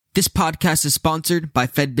This podcast is sponsored by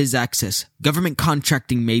FedBiz Access, government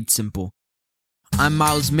contracting made simple. I'm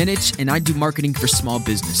Miles Minich, and I do marketing for small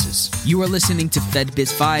businesses. You are listening to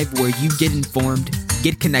FedBiz 5, where you get informed,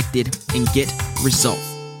 get connected, and get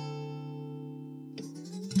results.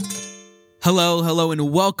 Hello,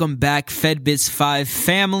 and welcome back, FedBiz 5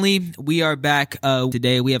 family. We are back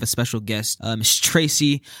today. We have a special guest, Ms.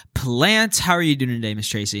 Tracy Plant. How are you doing today, Ms.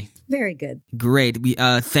 Tracy? Very good. Great. We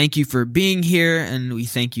thank you for being here, and we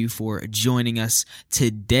thank you for joining us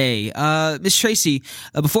today. Ms. Tracy,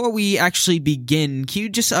 before we actually begin, can you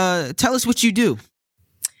just tell us what you do?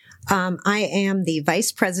 I am the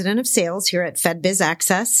Vice President of Sales here at FedBiz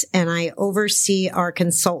Access, and I oversee our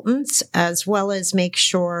consultants as well as make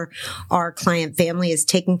sure our client family is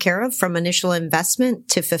taken care of from initial investment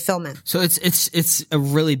to fulfillment. So it's a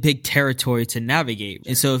really big territory to navigate.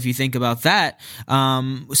 And so if you think about that,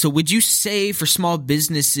 so would you say for small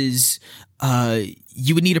businesses,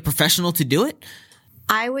 you would need a professional to do it?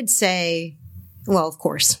 I would say, well, of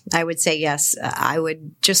course, I would say yes. I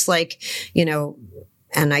would just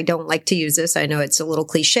and I don't like to use this. I know it's a little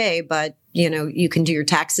cliche, but you can do your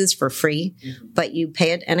taxes for free, but you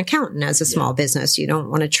pay an accountant as a small business. You don't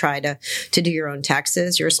want to try to do your own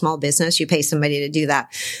taxes. You're a small business. You pay somebody to do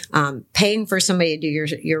that. Paying for somebody to do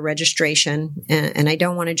your registration. And I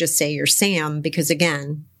don't want to just say your SAM, because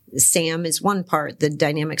again, SAM is one part. The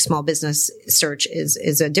dynamic small business search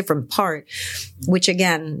is a different part, which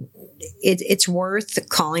again, it's worth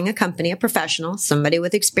calling a company a professional, somebody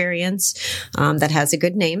with experience, that has a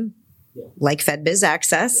good name, like FedBiz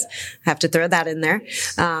Access. Have to throw that in there.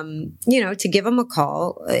 To give them a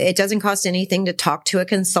call. It doesn't cost anything to talk to a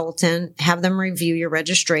consultant, have them review your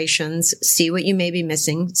registrations, see what you may be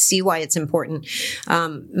missing, see why it's important.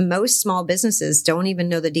 Most small businesses don't even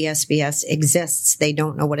know the DSBS exists. They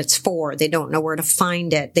don't know what it's for. They don't know where to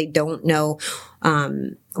find it. They don't know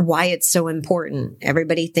why it's so important.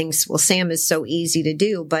 Everybody thinks, well, SAM is so easy to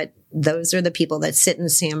do, but those are the people that sit in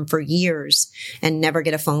SAM for years and never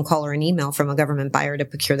get a phone call or an email from a government buyer to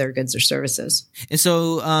procure their goods or services. And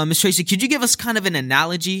so, Ms. Tracy, could you give us kind of an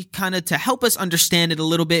analogy kind of to help us understand it a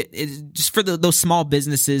little bit, just for those small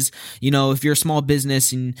businesses? If you're a small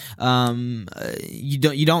business and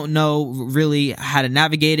you don't know really how to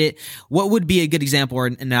navigate it, what would be a good example or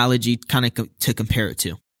an analogy kind of to compare it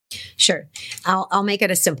to? Sure. I'll make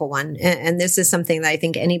it a simple one. And this is something that I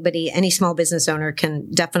think any small business owner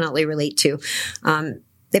can definitely relate to.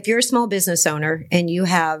 If you're a small business owner and you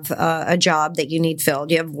have a job that you need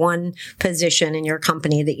filled, you have one position in your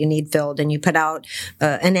company that you need filled, and you put out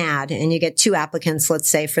an ad and you get 2 applicants, let's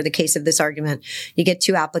say for the case of this argument, you get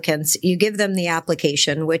 2 applicants, you give them the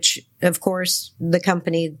application, which of course the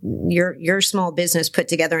company, your small business put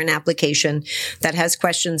together an application that has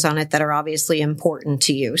questions on it that are obviously important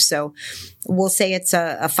to you. So we'll say it's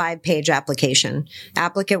a 5-page application.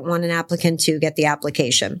 Applicant 1 and applicant 2 get the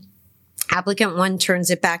application. Applicant 1 turns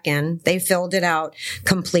it back in. They filled it out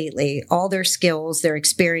completely. All their skills, their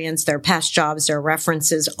experience, their past jobs, their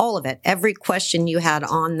references, all of it. Every question you had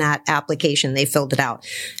on that application, they filled it out.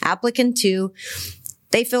 Applicant 2,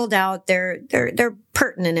 they filled out their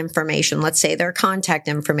pertinent information. Let's say their contact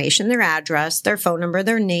information, their address, their phone number,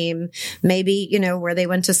 their name, maybe, where they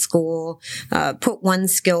went to school, put one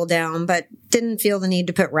skill down, but didn't feel the need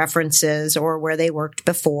to put references or where they worked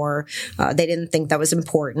before. They didn't think that was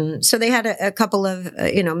important. So they had a couple of,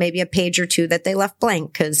 maybe a page or 2 that they left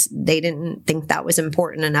blank because they didn't think that was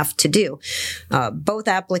important enough to do. Both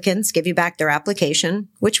applicants give you back their application.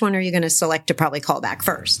 Which one are you going to select to probably call back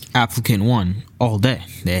first? Applicant 1 all day.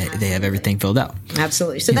 They have everything filled out.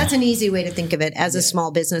 Absolutely. So that's an easy way to think of it as a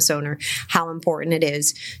small business owner, how important it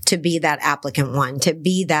is to be that applicant 1, to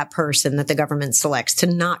be that person that the government selects, to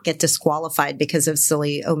not get disqualified because of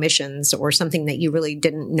silly omissions or something that you really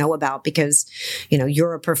didn't know about because,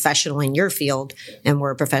 you're a professional in your field and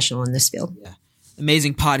we're a professional in this field. Yeah.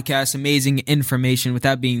 Amazing podcast, amazing information. With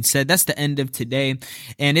that being said, that's the end of today.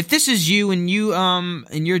 And if this is you and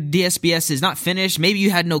and your DSBS is not finished, maybe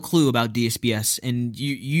you had no clue about DSBS and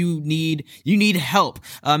you need help.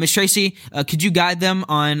 Ms. Tracy, could you guide them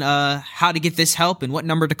on how to get this help and what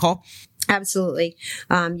number to call? Absolutely.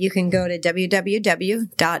 You can go to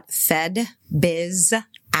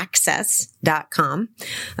www.fedbizaccess.com.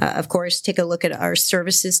 Of course, take a look at our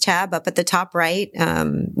services tab up at the top right.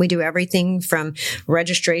 We do everything from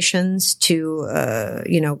registrations to,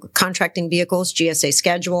 contracting vehicles, GSA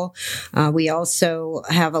schedule. We also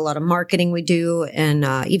have a lot of marketing we do and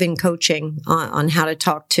even coaching on how to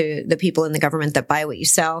talk to the people in the government that buy what you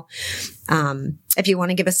sell. If you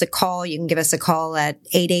want to give us a call, you can give us a call at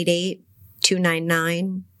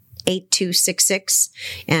 888-299 8266,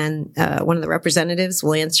 and one of the representatives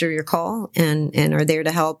will answer your call and are there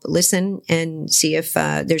to help listen and see if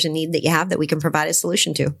there's a need that you have that we can provide a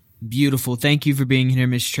solution to. Beautiful. Thank you for being here,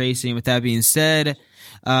 Ms. Tracy. And with that being said,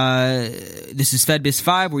 this is FedBiz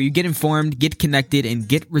 5, where you get informed, get connected, and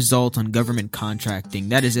get results on government contracting.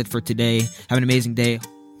 That is it for today. Have an amazing day.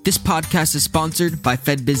 This podcast is sponsored by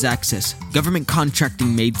FedBiz Access, government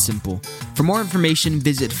contracting made simple. For more information,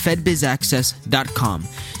 visit fedbizaccess.com.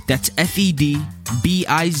 That's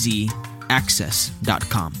FEDBIZ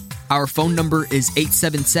access.com. Our phone number is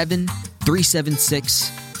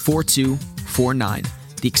 877-376-4249.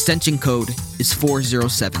 The extension code is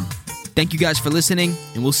 407. Thank you guys for listening,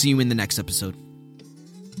 and we'll see you in the next episode.